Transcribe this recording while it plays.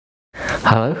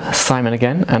Hello, Simon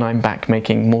again, and I'm back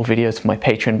making more videos for my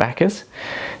Patreon backers.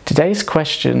 Today's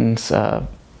questions are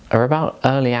about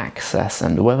early access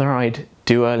and whether I'd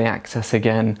do early access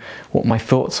again, what my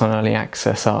thoughts on early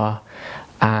access are,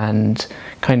 and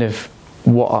kind of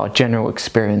what our general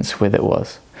experience with it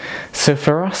was. So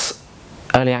for us,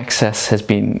 early access has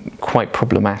been quite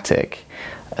problematic,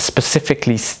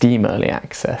 specifically Steam early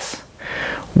access.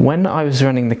 When I was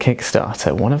running the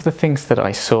Kickstarter, one of the things that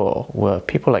I saw were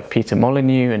people like Peter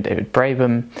Molyneux and David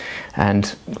Brabham,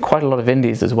 and quite a lot of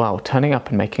indies as well, turning up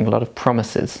and making a lot of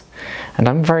promises. And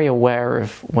I'm very aware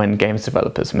of when games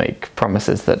developers make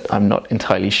promises that I'm not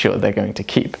entirely sure they're going to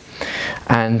keep.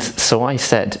 And so I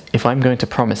said, if I'm going to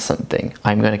promise something,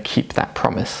 I'm going to keep that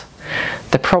promise.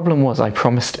 The problem was I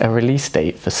promised a release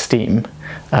date for Steam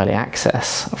early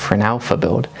access for an alpha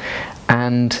build,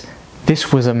 and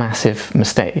this was a massive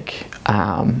mistake.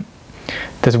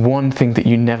 There's one thing that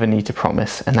you never need to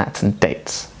promise, and that's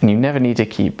dates. And you never need to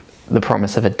keep the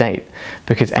promise of a date,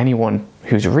 because anyone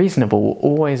who's reasonable will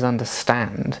always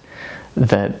understand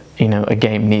that, you know, a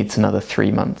game needs another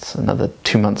 3 months, another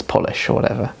 2 months polish or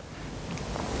whatever.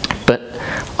 But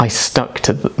I stuck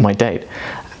to my date,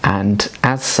 and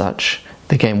as such,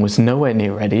 the game was nowhere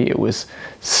near ready. It was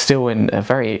still in a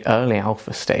very early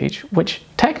alpha stage, which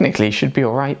technically should be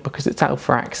alright because it's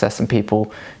alpha access and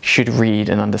people should read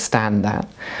and understand that.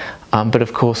 But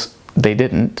of course they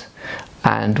didn't.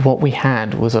 And what we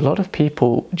had was a lot of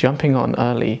people jumping on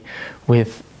early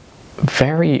with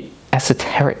very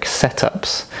esoteric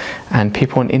setups, and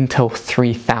people on Intel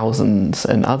 3000s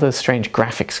and other strange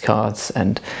graphics cards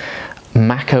and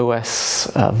Mac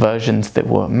OS versions that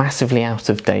were massively out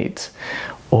of date,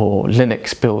 or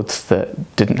Linux builds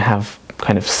that didn't have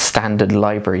kind of standard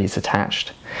libraries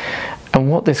attached. And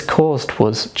what this caused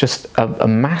was just a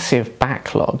massive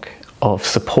backlog of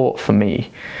support for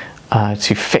me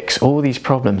to fix all these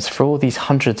problems for all these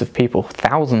hundreds of people,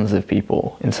 thousands of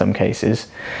people in some cases.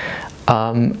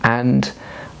 And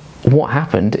what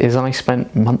happened is I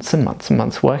spent months and months and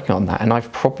months working on that, and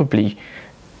I've probably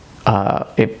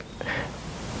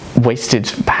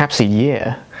wasted perhaps a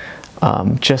year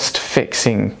just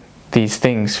fixing these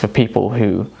things for people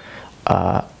who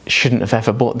shouldn't have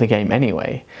ever bought the game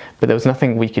anyway. But there was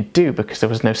nothing we could do because there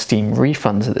was no Steam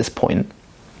refunds at this point,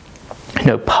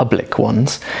 no public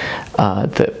ones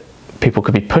that people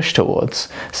could be pushed towards.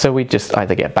 So we'd just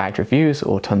either get bad reviews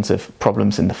or tons of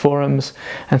problems in the forums.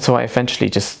 And so I eventually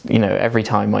just, you know, every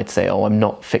time I'd say, oh, I'm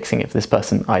not fixing it for this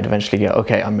person, I'd eventually go,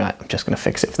 okay, I'm just going to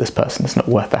fix it for this person. It's not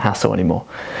worth the hassle anymore.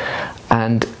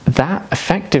 And that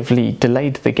effectively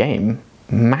delayed the game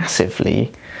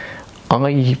massively.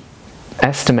 I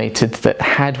estimated that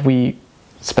had we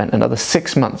spent another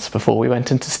 6 months before we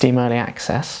went into Steam Early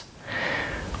Access,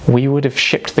 we would have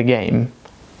shipped the game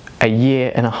a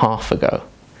year and a half ago.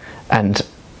 And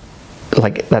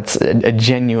like, that's a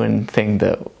genuine thing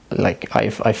that like I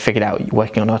figured out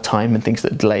working on our time and things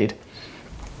that delayed,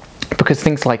 because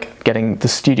things like getting the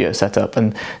studio set up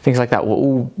and things like that were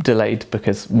all delayed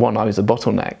because, one, I was a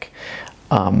bottleneck,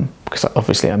 because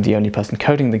obviously I'm the only person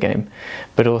coding the game,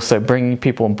 but also bringing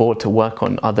people on board to work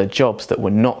on other jobs that were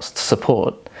not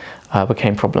support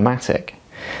became problematic.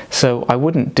 So I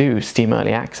wouldn't do Steam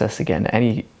Early Access again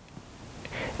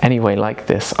anyway like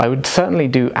this. I would certainly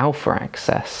do alpha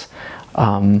access.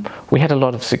 We had a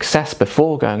lot of success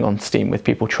before going on Steam with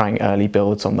people trying early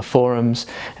builds on the forums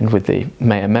and with the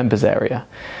Mayor members area.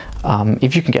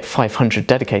 If you can get 500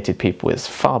 dedicated people, it's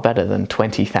far better than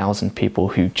 20,000 people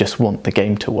who just want the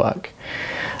game to work.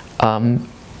 And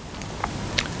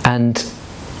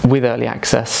with early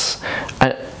access,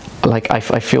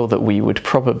 I feel that we would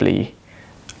probably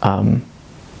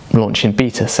launch in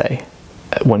beta, say,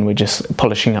 when we're just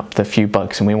polishing up the few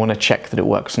bugs and we want to check that it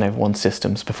works on everyone's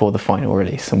systems before the final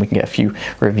release and we can get a few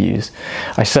reviews.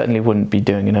 I certainly wouldn't be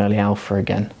doing an early alpha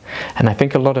again. And I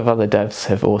think a lot of other devs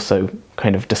have also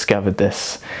kind of discovered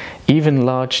this. Even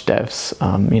large devs,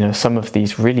 you know, some of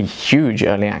these really huge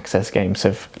early access games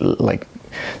have like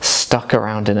stuck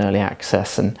around in early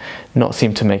access and not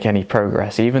seemed to make any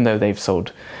progress, even though they've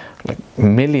sold like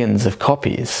millions of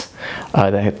copies.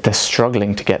 They're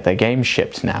struggling to get their games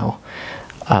shipped now.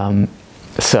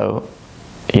 So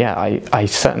yeah, I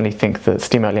certainly think that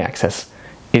Steam Early Access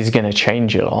is going to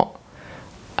change a lot,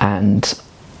 and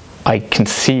I can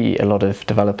see a lot of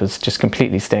developers just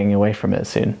completely staying away from it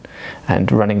soon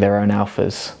and running their own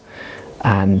alphas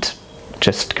and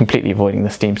just completely avoiding the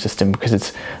Steam system, because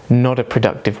it's not a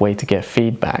productive way to get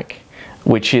feedback,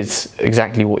 which is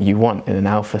exactly what you want in an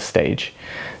alpha stage.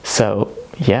 So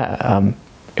yeah,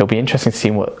 it'll be interesting to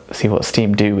see what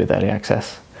Steam do with early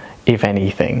access, if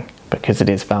anything. because it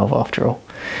is Valve after all.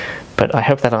 But I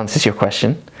hope that answers your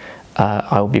question.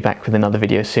 I will be back with another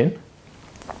video soon.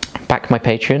 Back my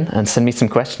Patreon and send me some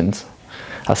questions.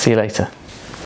 I'll see you later.